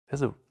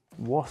There's a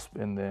wasp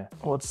in there.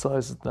 What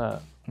size is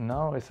that?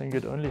 Now I think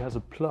it only has a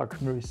plug.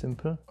 Very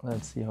simple.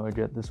 Let's see how I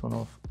get this one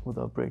off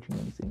without breaking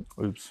anything.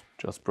 Oops,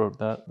 just broke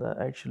that. That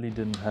actually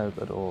didn't help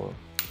at all.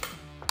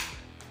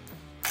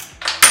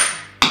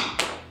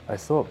 I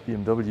thought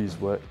BMWs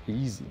were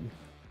easy.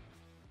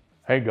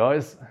 Hey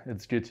guys,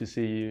 it's good to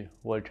see you.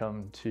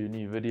 Welcome to a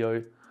new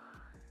video.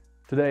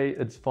 Today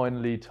it's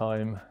finally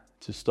time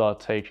to start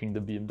taking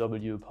the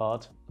BMW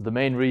apart. The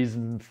main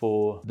reason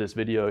for this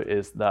video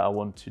is that I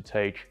want to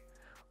take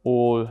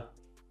all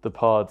the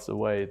parts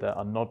away that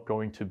are not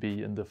going to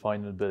be in the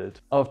final build.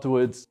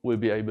 Afterwards, we'll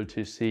be able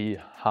to see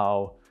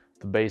how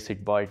the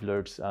basic bike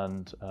looks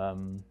and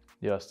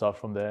yeah, start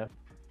from there.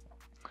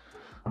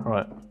 All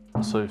right,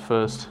 so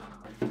first,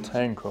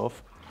 tank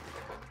off.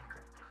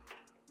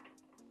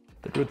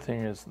 The good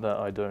thing is that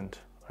I don't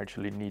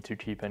actually need to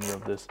keep any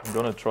of this. I'm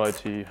gonna try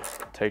to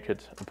take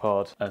it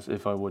apart as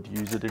if I would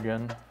use it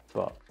again,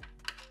 but...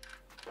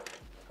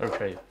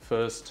 Okay,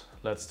 first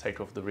let's take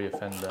off the rear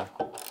fender.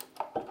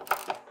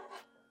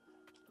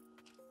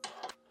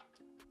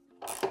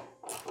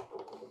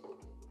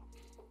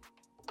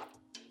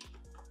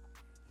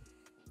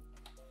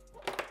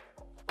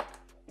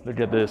 Look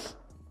at this.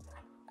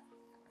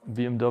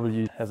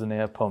 BMW has an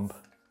air pump.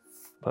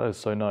 That is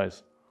so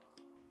nice.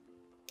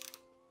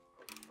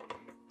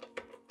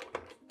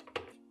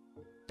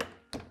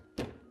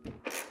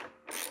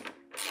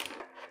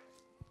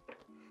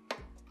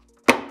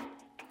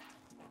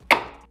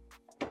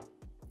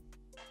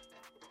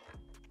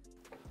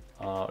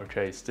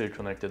 Okay, still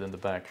connected in the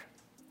back.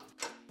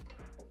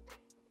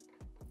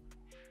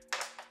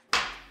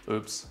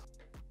 Oops.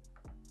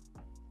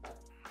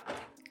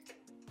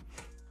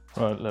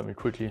 Right, let me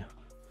quickly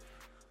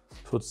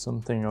put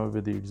something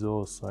over the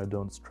exhaust so I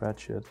don't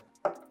scratch it.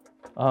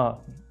 Ah,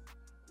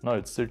 no,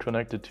 it's still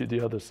connected to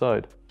the other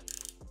side.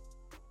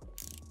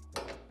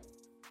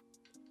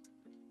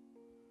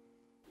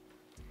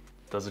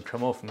 Does it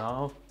come off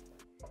now?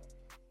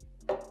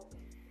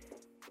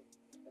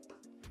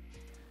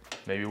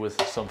 Maybe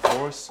with some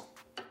force.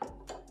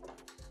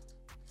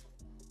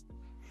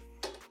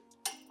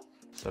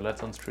 So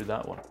let's unscrew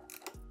that one.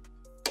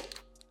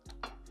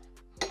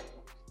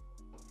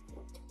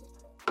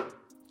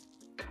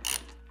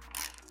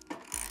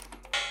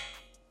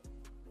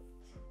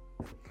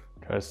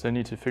 Okay, I still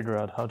need to figure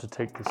out how to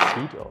take the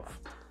seat off.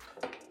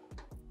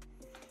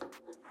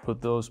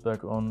 Put those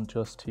back on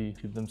just to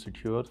keep them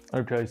secured.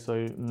 Okay,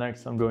 so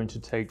next I'm going to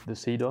take the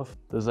seat off.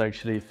 This is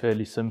actually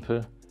fairly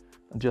simple.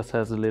 It just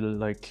has a little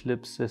like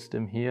clip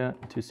system here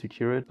to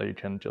secure it that you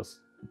can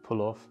just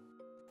pull off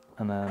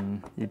and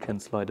then you can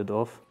slide it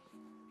off.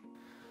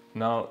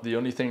 Now the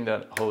only thing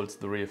that holds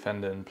the rear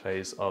fender in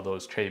place are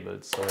those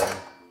cables, so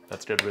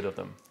let's get rid of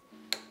them.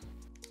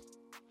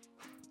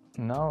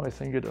 Now I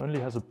think it only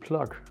has a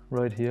plug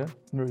right here,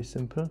 very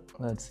simple.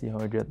 Let's see how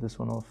I get this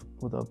one off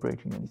without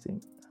breaking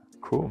anything.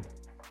 Cool.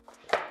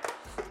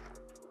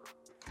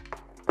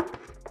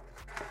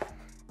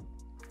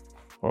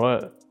 All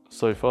right.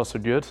 So far so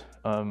good.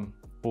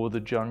 All the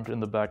junk in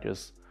the back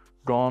is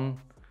gone.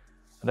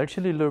 It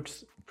actually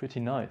looks pretty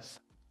nice.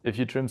 If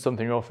you trim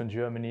something off in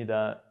Germany,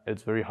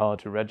 it's very hard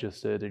to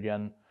register it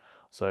again.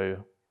 So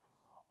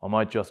I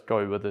might just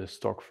go with a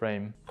stock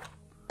frame.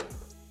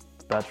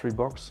 The battery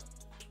box.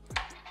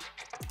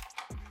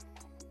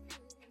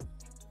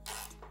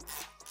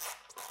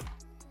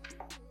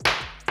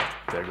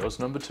 There goes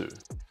number 2.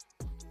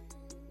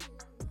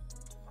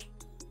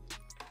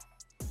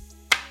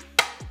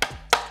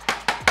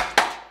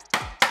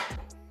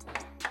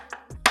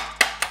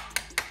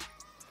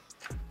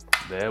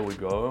 There we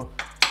go.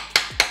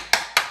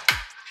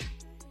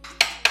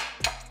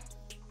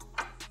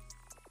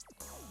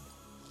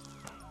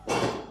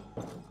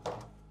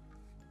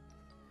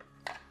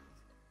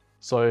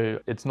 So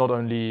it's not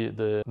only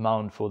the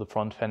mount for the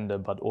front fender,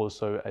 but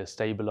also a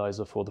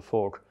stabilizer for the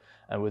fork.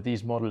 And with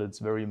these models, it's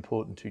very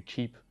important to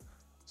keep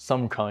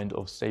some kind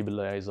of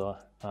stabilizer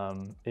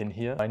in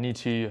here. I need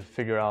to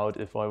figure out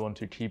if I want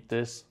to keep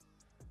this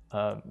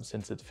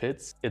since it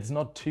fits. It's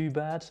not too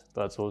bad,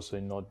 but it's also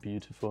not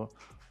beautiful.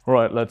 All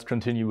right, let's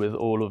continue with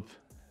all of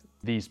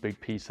these big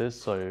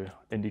pieces. So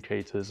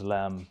indicators,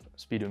 lamp,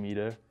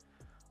 speedometer.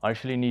 I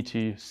actually need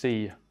to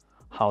see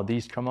how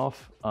these come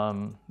off,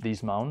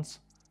 these mounts,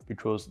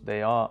 because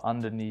they are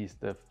underneath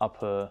the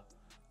upper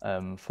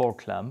fork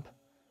clamp,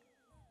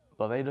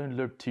 but they don't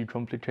look too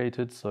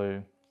complicated,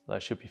 so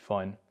that should be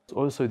fine.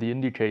 Also, the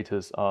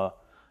indicators are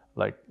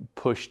like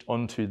pushed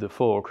onto the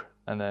fork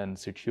and then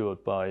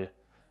secured by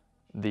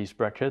these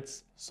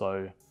brackets.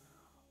 So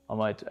I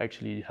might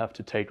actually have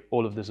to take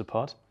all of this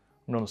apart.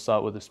 I'm going to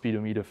start with the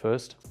speedometer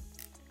first.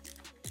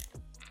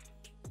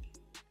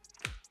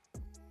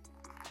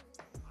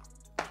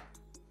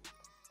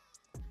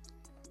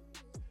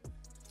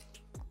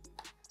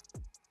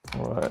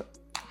 All right,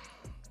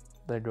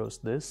 there goes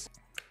this.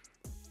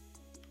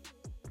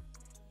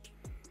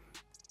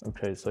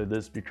 Okay, so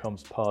this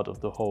becomes part of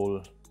the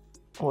whole.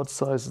 What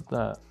size is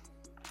that?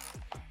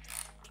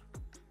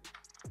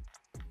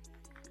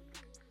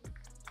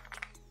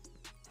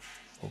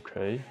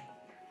 Okay.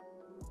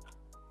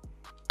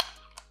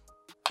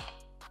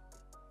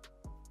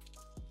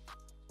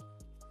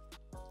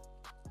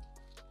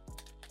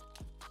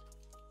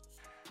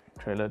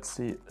 Okay, let's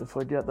see if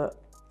I get that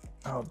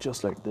out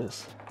just like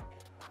this.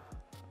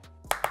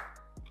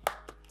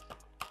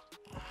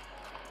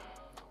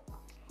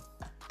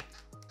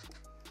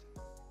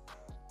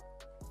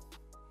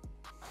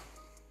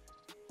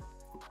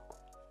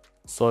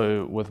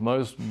 So with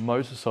most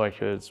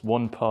motorcycles,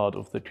 one part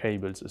of the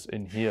cables is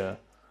in here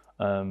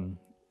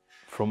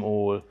from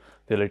all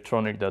the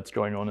electronic that's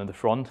going on in the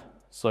front.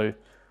 So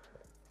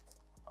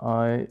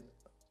I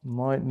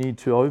might need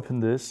to open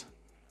this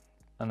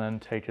and then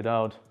take it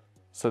out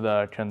so that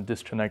I can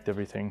disconnect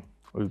everything.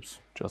 Oops,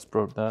 just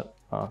broke that.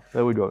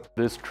 There we go.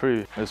 This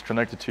screw is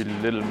connected to the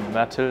little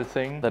metal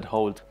thing that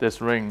holds this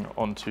ring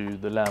onto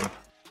the lamp.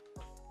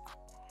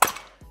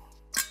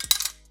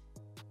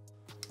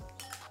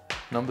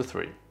 Number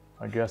 3.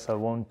 I guess I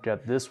won't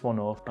get this one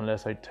off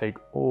unless I take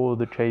all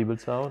the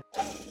cables out.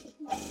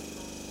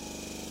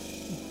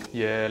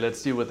 Yeah,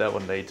 let's deal with that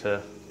one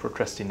later.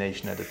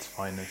 Procrastination at its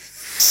finest.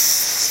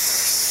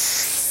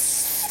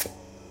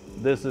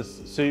 This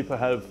is super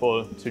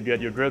helpful to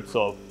get your grips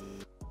off.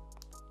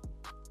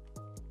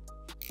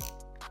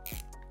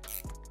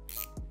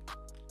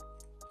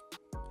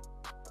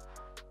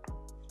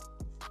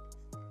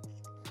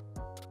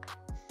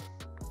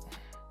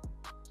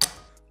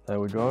 There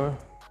we go,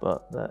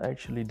 but that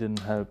actually didn't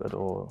help at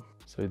all.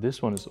 So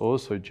this one is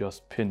also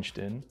just pinched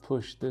in.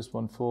 Push this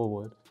one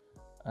forward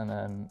and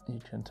then you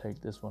can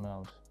take this one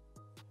out.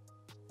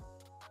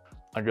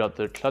 I got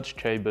the clutch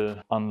cable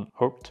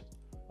unhooked.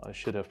 I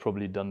should have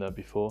probably done that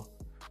before.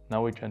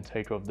 Now we can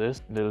take off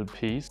this little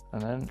piece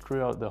and then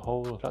screw out the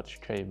whole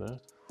clutch cable.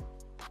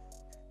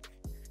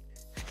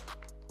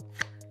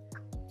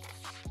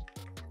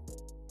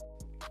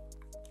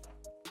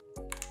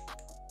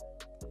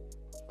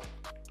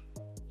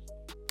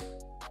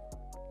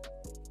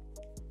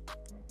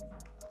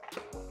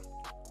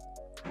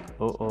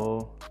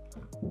 Uh-oh.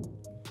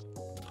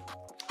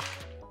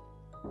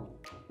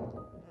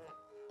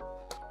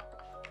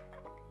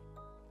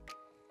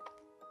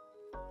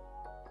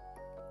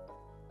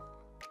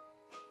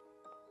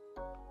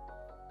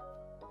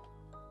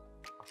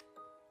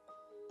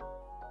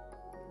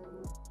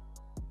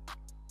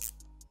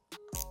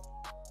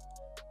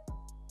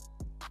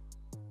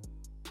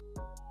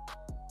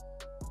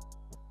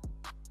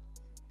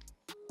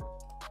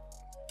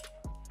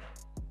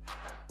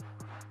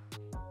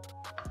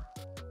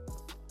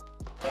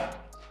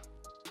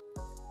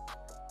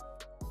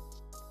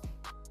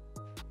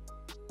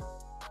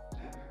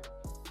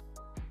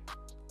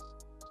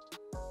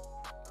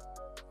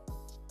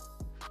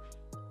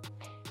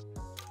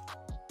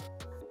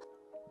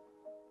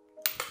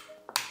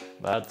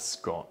 That's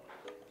gone.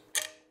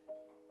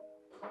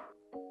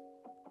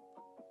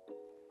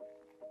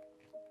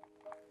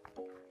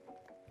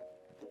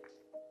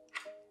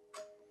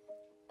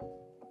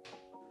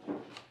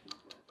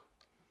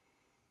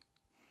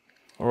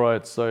 All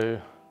right, so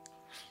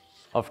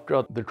I've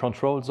got the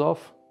controls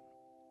off.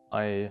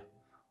 I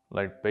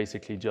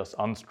basically just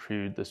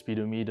unscrewed the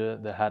speedometer,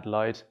 the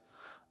headlight.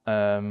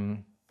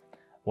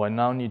 What I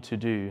now need to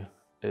do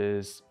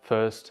is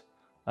first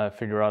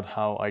figure out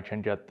how I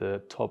can get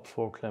the top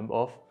fork clamp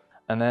off.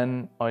 And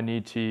then I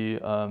need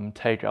to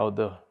take out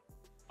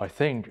I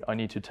think I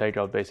need to take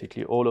out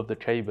basically all of the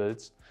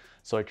cables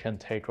so I can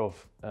take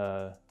off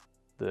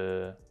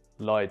the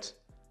light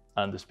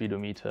and the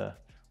speedometer,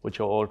 which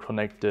are all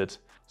connected.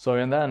 So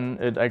and then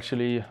it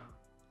actually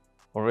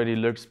already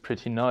looks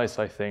pretty nice,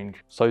 I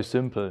think. So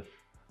simple.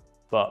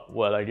 But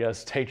well, I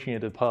guess taking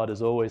it apart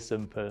is always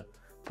simple.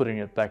 Putting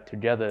it back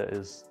together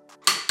is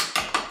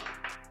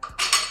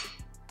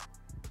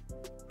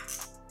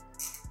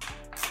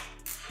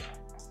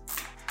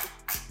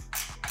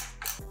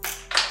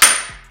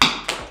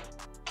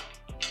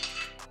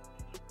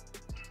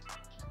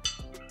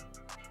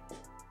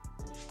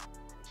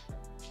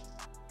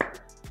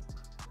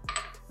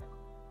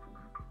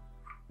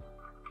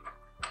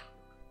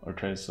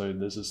okay, so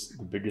this is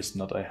the biggest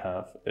nut I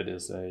have. It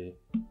is a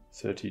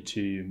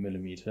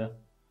 32mm,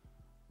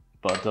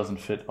 but it doesn't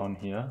fit on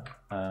here.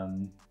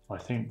 I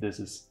think this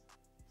is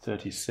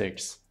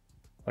 36.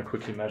 I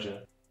quickly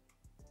measure.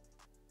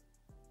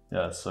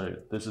 Yeah, so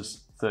this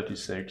is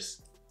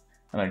 36,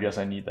 and I guess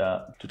I need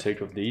that to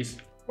take off these.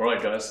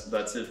 Alright guys,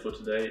 that's it for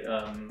today.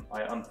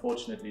 I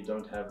unfortunately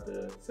don't have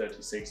the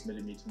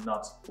 36mm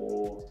nut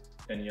or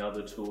any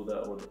other tool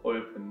that would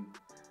open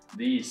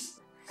these.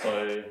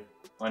 So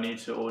I need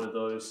to order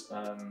those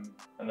and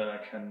then I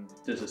can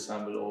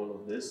disassemble all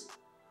of this.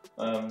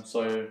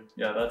 So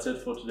yeah, that's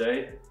it for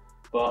today.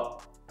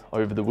 But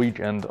over the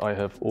weekend I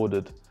have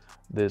ordered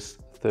this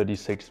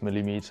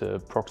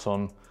 36mm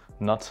Proxon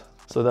nut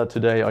so that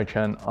today I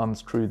can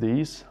unscrew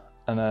these,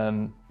 and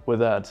then with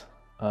that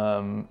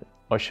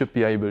I should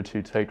be able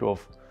to take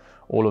off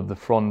all of the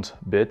front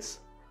bits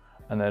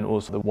and then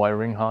also the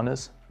wiring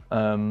harness.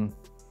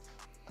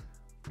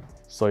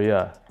 So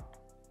yeah,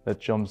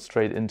 let's jump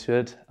straight into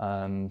it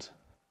and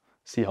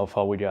see how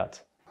far we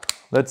get.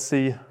 Let's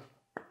see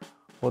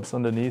what's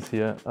underneath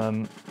here.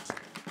 And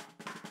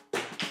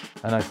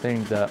I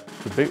think that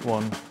the big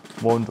one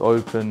won't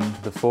open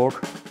the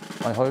fork,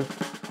 I hope.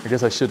 I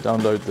guess I should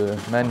download the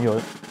manual,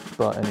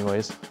 but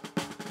anyways,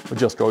 we'll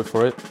just go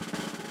for it.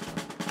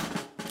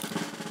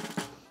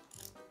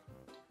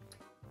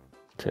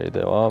 Okay,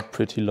 they are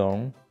pretty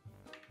long.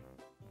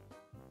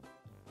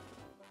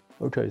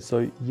 Okay,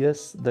 so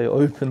yes, they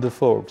open the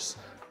forks.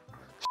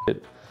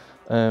 Shit.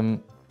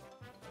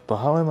 But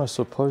how am I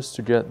supposed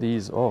to get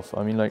these off?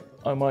 I mean, like,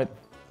 I might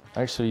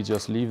actually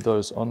just leave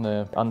those on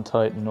there,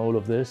 untighten all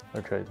of this.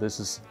 Okay,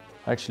 this is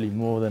actually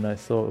more than I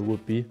thought it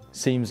would be.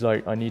 Seems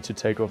like I need to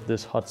take off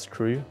this hot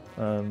screw,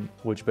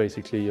 which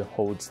basically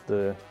holds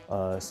the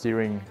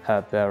steering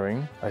head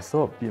bearing. I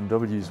thought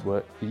BMWs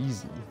were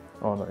easy.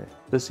 Oh no,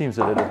 this seems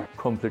a little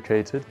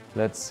complicated.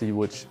 Let's see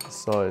which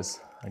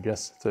size. I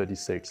guess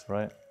 36,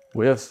 right?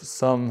 We have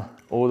some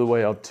all the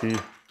way up to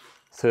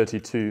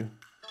 32.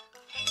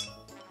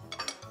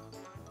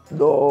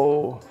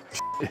 No,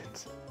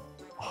 shit.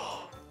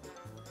 Oh,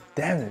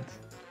 damn it.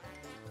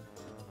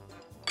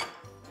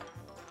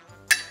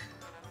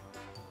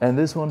 And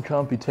this one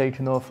can't be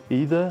taken off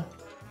either.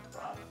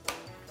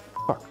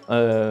 Fuck.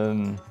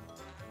 Damn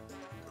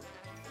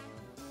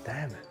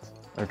it.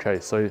 Okay,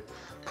 so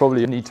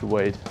probably need to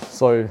wait.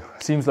 So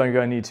seems like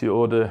I need to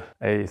order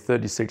a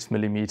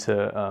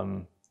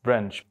 36mm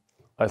wrench.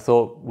 I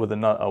thought with a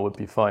nut I would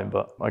be fine,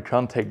 but I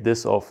can't take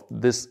this off.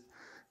 This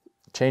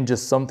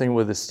changes something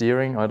with the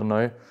steering, I don't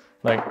know.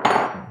 Like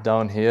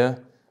down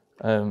here,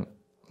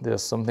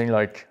 there's something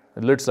like,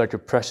 it looks like a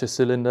pressure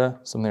cylinder,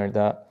 something like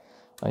that.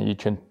 And you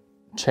can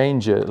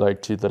change it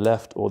like to the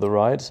left or the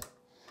right.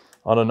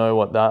 I don't know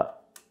what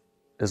that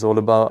is all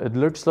about. It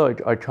looks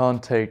like I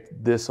can't take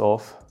this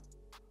off,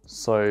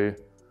 so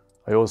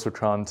I also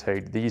can't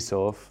take these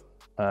off.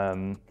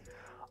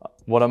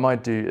 What I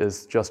might do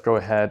is just go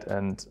ahead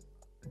and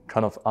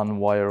kind of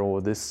unwire all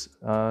this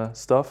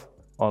stuff.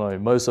 Oh no,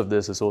 most of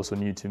this is also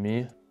new to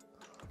me.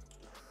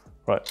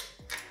 Right,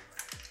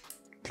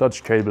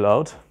 clutch cable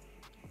out.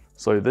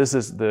 So this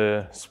is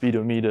the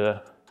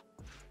speedometer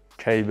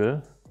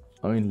cable.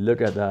 I mean, look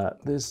at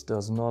that. This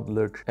does not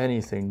look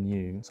anything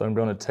new. So I'm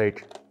gonna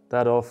take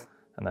that off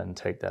and then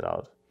take that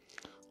out.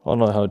 I don't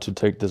know how to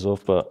take this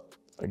off, but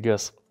I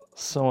guess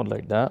somewhat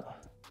like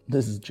that.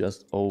 This is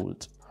just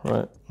old,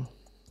 right?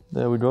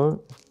 There we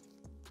go.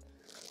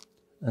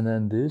 And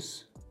then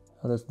this,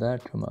 how does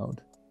that come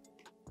out?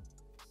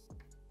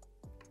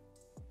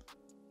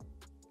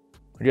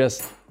 I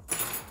guess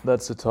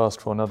that's a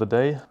task for another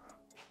day.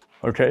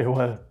 Okay,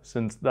 well,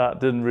 since that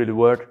didn't really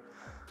work,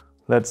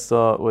 let's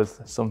start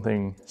with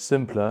something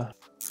simpler.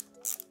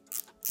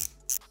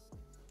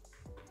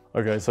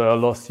 Okay, so I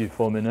lost you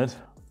for a minute.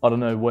 I don't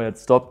know where it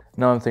stopped.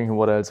 Now I'm thinking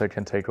what else I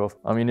can take off.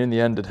 I mean, in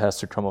the end, it has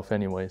to come off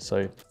anyway,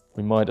 so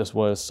we might as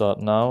well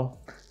start now.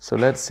 So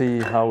let's see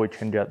how we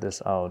can get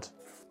this out.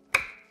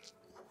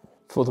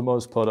 For the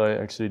most part, I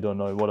actually don't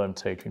know what I'm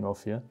taking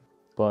off here,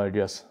 but I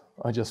guess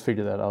I just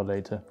figure that out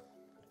later.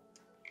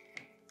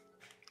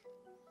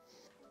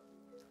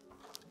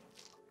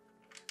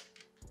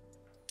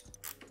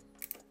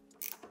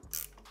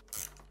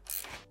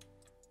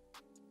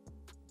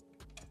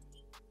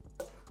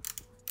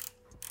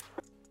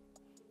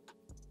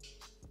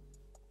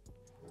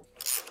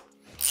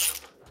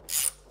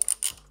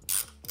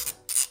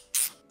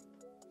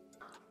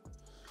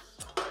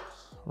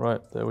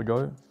 Right, there we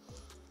go.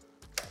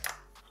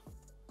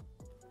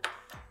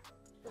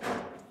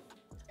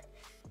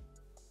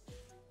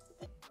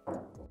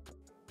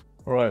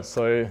 Alright,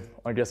 so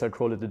I guess I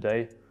call it a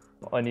day.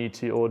 I need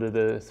to order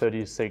the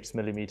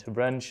 36mm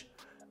wrench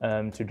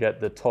to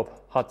get the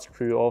top hot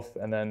screw off,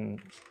 and then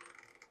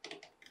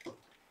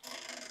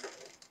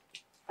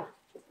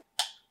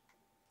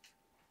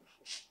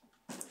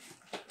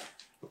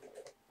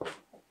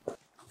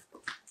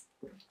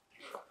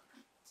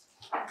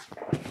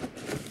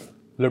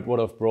look what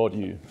I've brought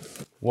you.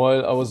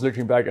 While I was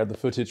looking back at the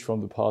footage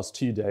from the past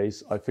 2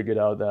 days, I figured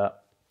out that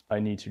I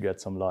need to get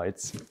some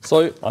lights.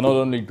 So I not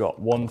only got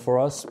one for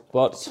us,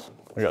 but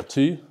I got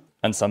two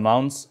and some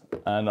mounts,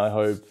 and I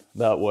hope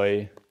that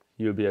way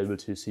you'll be able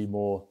to see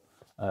more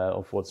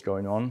of what's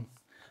going on.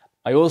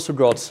 I also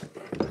got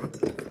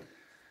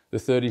the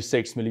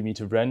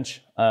 36mm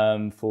wrench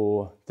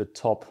for the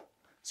top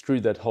screw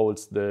that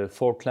holds the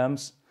fork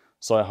clamps.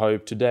 So I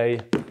hope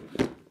today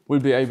we'll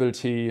be able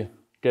to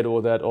get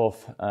all that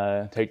off,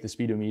 take the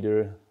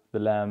speedometer, the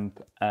lamp,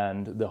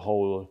 and the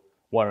whole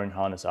wiring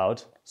harness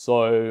out.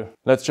 So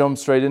let's jump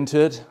straight into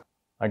it.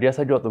 I guess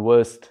I got the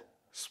worst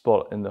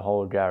spot in the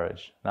whole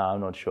garage. Nah, I'm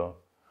not sure.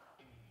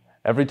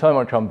 Every time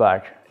I come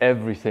back,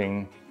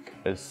 everything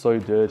is so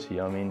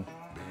dirty. I mean,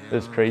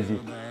 it's crazy.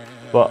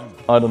 But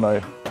I don't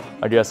know.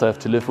 I guess I have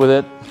to live with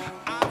it.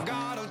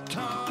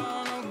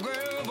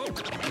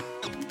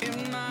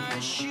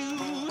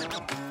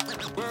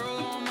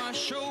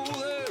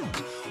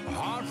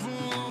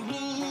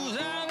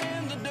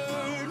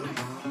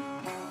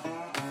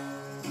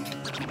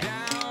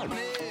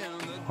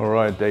 All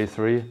right, day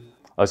 3.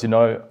 As you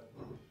know,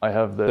 I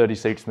have the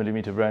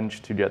 36mm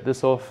wrench to get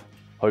this off,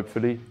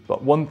 hopefully.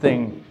 But one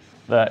thing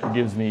that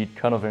gives me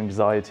kind of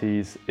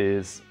anxieties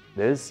is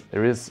this.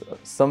 There is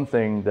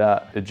something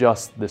that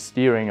adjusts the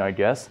steering, I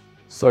guess.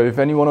 So if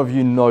any one of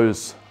you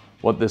knows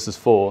what this is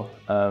for,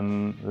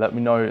 let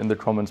me know in the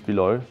comments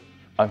below.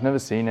 I've never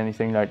seen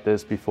anything like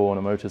this before on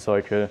a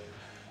motorcycle,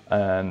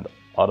 and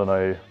I don't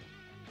know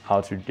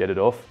how to get it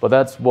off. But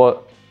that's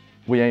what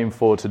we aim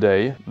for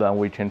today, then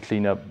we can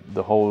clean up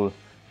the whole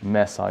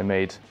mess I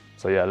made.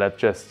 So yeah, let's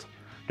just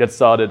get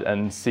started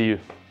and see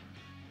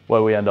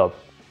where we end up.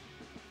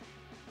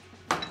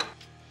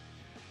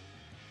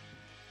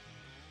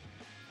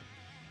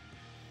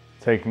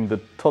 Taking the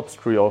top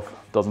screw off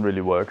doesn't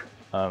really work.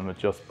 It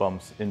just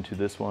bumps into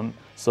this one.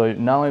 So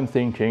now I'm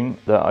thinking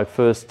that I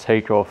first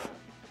take off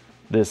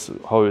this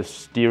whole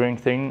steering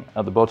thing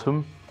at the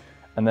bottom,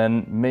 and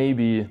then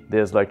maybe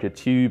there's like a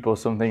tube or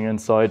something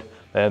inside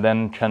that I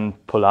then can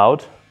pull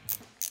out.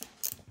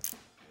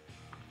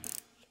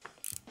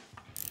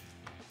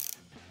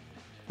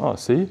 Oh,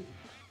 see?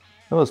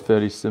 That was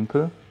fairly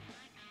simple.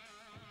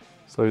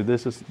 So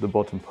this is the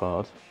bottom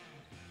part.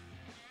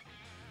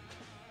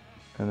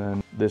 And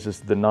then this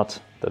is the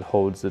nut that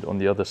holds it on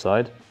the other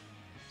side.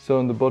 So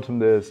on the bottom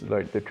there's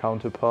like the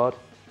counterpart,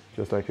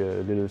 just like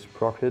a little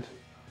sprocket.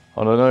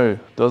 I don't know,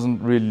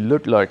 doesn't really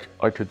look like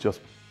I could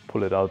just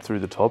pull it out through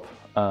the top.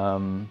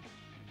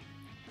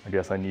 I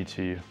guess I need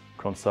to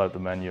consult the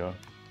manual.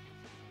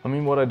 I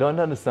mean, what I don't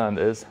understand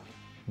is,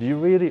 do you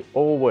really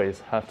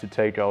always have to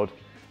take out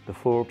the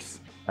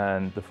forks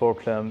and the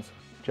fork clamps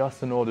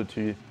just in order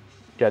to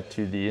get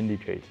to the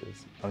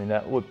indicators? I mean,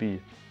 that would be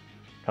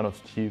kind of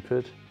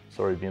stupid.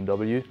 Sorry,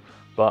 BMW,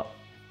 but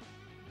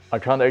I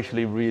can't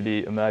actually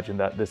really imagine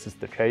that this is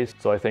the case.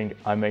 So I think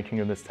I'm making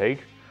a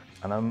mistake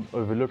and I'm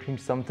overlooking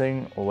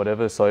something or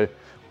whatever. So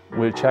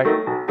we'll check.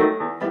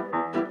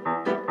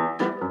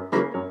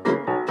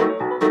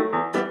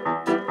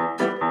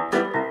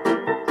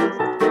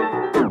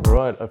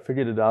 Right, I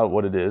figured it out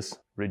what it is.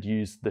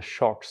 Reduce the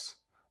shocks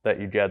that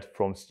you get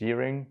from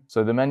steering.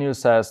 So the manual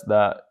says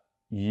that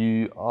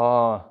you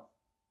are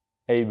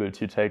able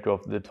to take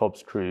off the top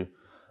screw.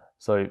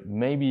 So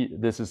maybe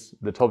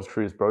the top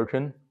screw is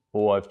broken,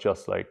 or I've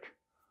just like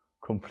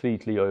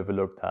completely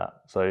overlooked that.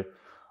 So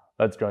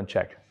let's go and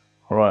check.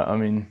 All right, I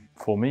mean,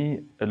 for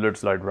me, it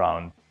looks like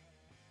round.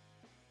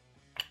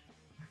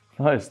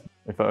 Nice.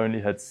 If I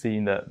only had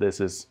seen that this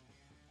is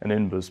an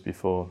inbus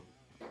before.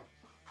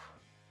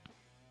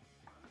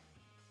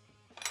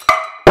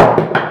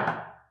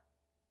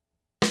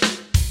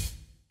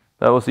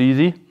 That was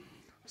easy.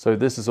 So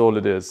this is all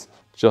it is.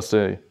 Just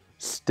a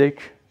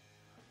stick,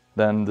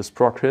 then the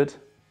sprocket.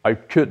 I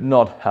could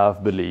not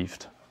have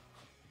believed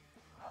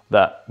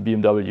that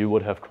BMW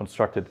would have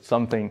constructed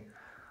something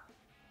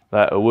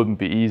that it wouldn't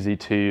be easy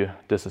to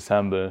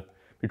disassemble.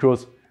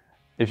 Because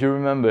if you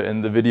remember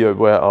in the video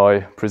where I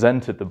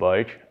presented the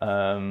bike,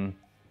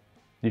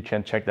 you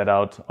can check that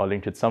out, I'll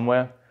link it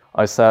somewhere.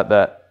 I said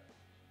that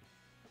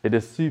it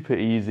is super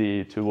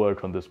easy to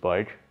work on this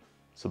bike,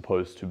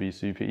 supposed to be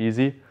super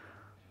easy.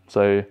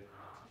 So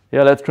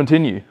yeah, let's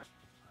continue.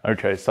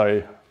 Okay,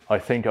 so I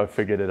think I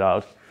figured it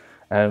out.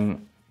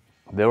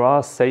 There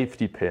are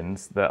safety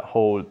pins that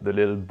hold the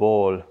little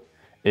ball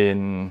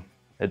in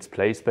its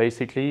place,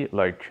 basically,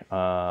 like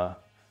the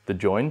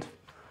joint.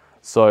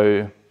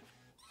 So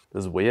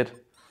this is weird.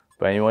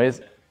 But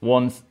anyways,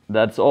 once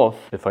that's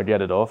off, if I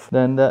get it off,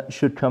 then that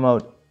should come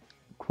out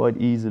quite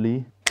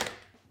easily.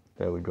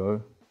 There we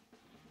go.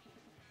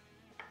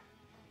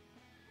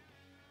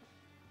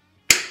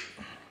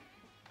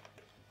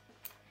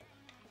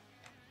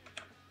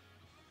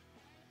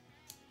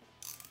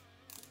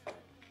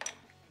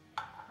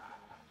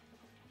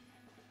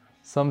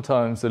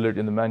 Sometimes the look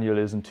in the manual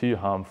isn't too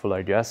harmful,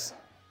 I guess.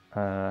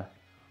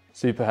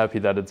 Super happy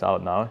that it's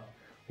out now.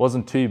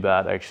 Wasn't too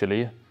bad,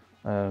 actually.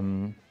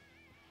 Once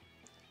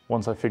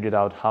I figured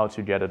out how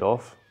to get it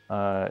off,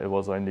 it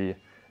was only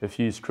a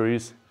few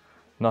screws,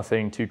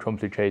 nothing too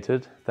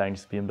complicated,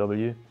 thanks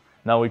BMW.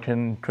 Now we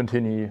can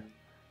continue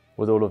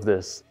with all of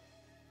this.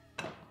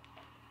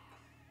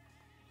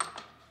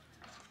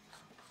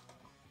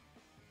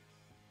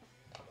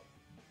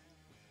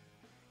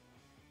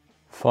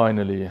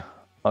 Finally.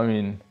 I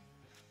mean,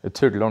 it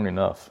took long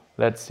enough.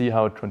 Let's see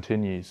how it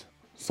continues.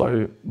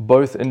 So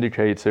both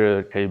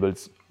indicator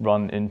cables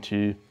run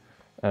into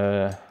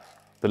the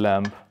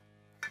lamp.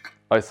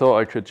 I thought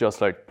I could just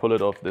like pull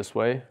it off this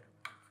way.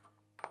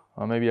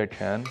 Or maybe I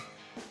can.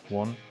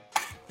 1,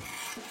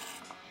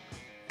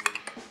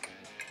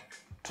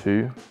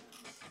 2.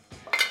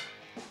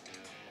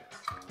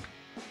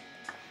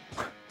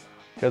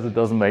 Guess it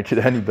doesn't make it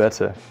any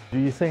better. Do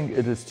you think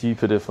it is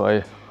stupid if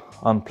I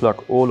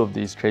unplug all of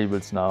these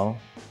cables now?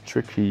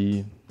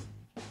 Tricky.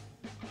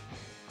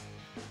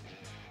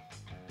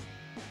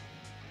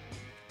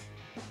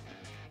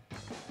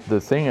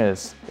 The thing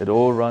is, it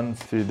all runs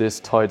through this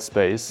tight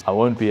space. I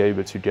won't be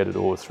able to get it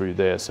all through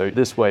there, so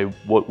this way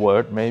would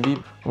work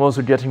maybe. I'm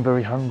also getting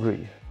very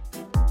hungry.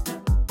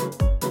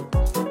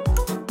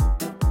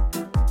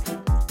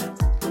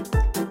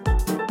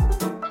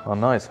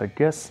 nice. I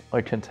guess I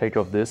can take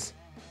off this.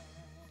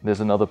 There's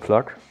another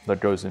plug that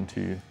goes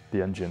into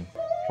the engine.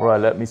 All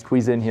right, let me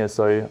squeeze in here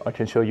so I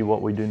can show you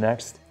what we do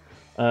next.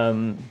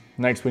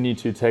 Next, we need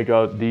to take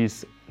out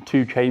these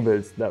two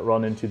cables that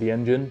run into the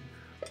engine.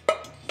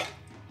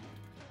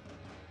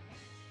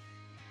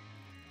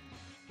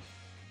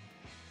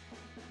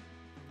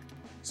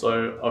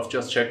 So I've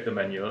just checked the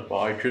manual, but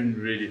I couldn't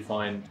really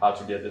find how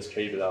to get this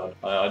cable out.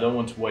 I don't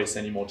want to waste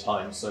any more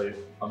time, so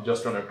I'm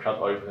just going to cut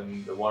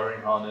open the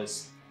wiring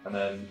harness and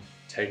then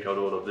take out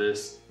all of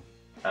this,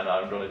 and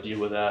I'm going to deal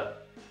with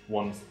that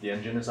once the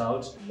engine is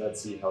out.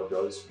 Let's see how it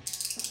goes.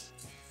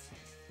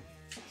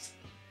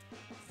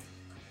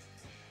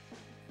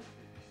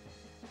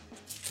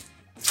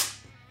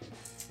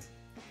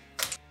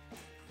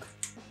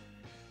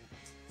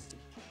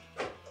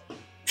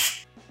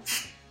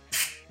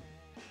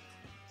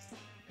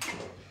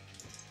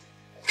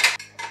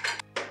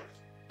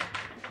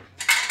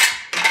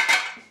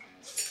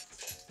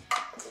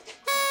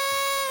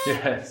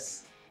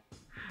 Yes,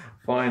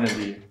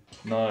 finally,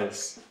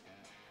 nice.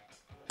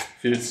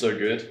 Feels so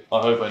good.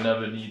 I hope I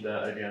never need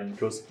that again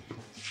because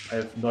I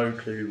have no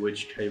clue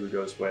which cable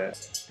goes where.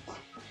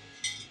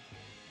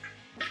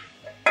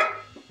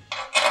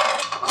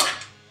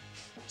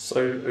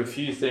 So a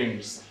few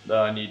things that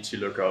I need to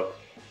look up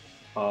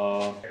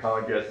are how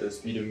I get the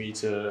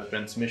speedometer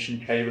transmission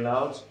cable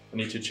out. I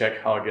need to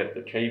check how I get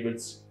the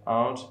cables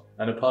out.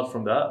 And apart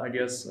from that, I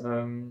guess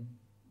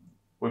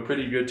we're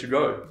pretty good to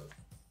go.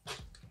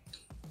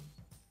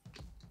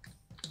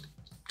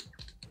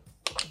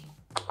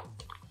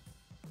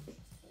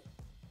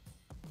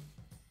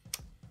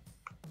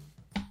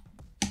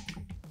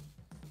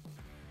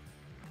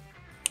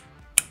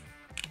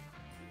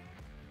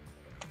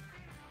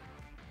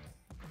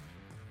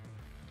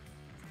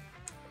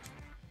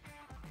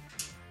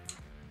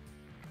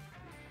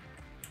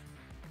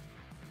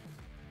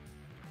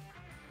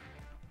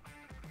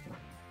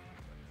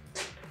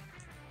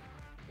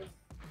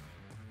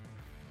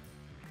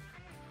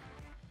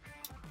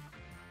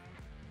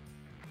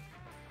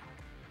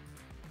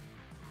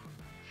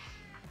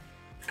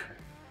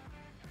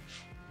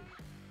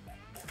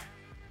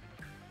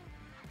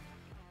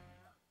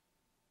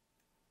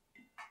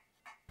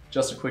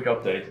 Just a quick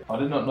update. I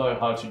did not know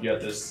how to get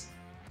this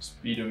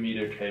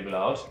speedometer cable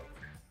out,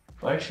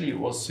 but actually it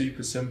was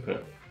super simple.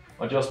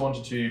 I just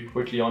wanted to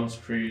quickly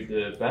unscrew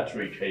the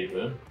battery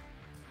cable,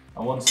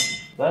 and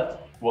once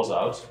that was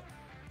out,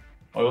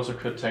 I also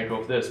could take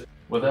off this.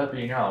 With that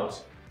being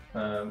out,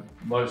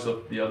 most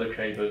of the other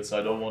cables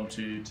I don't want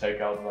to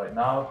take out right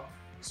now,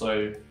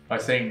 so I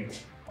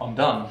think I'm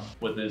done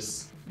with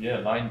this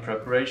line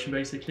preparation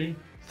basically.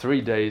 3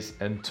 days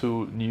and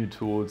 2 new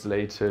tools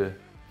later,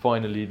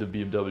 finally the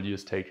BMW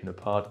is taken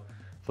apart.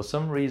 For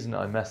some reason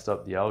I messed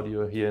up the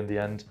audio here in the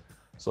end,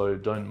 so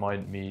don't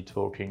mind me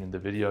talking in the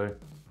video.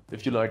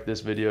 If you like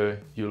this video,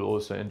 you'll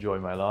also enjoy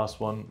my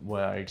last one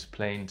where I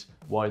explained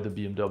why the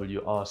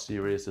BMW R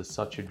series is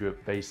such a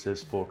good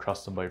basis for a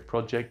custom bike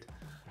project,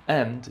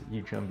 and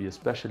you can be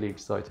especially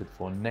excited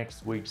for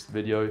next week's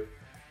video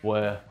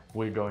where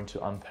we're going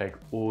to unpack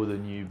all the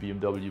new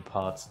BMW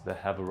parts that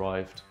have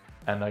arrived,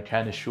 and I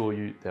can assure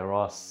you there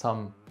are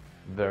some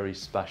very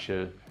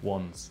special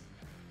ones.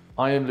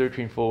 I am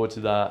looking forward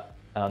to that,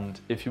 and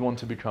if you want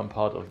to become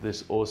part of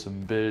this awesome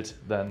build,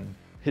 then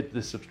hit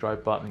the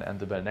subscribe button and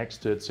the bell next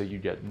to it so you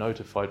get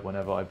notified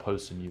whenever I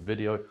post a new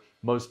video,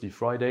 mostly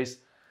Fridays.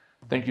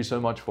 Thank you so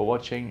much for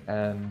watching,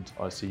 and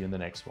I'll see you in the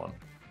next one.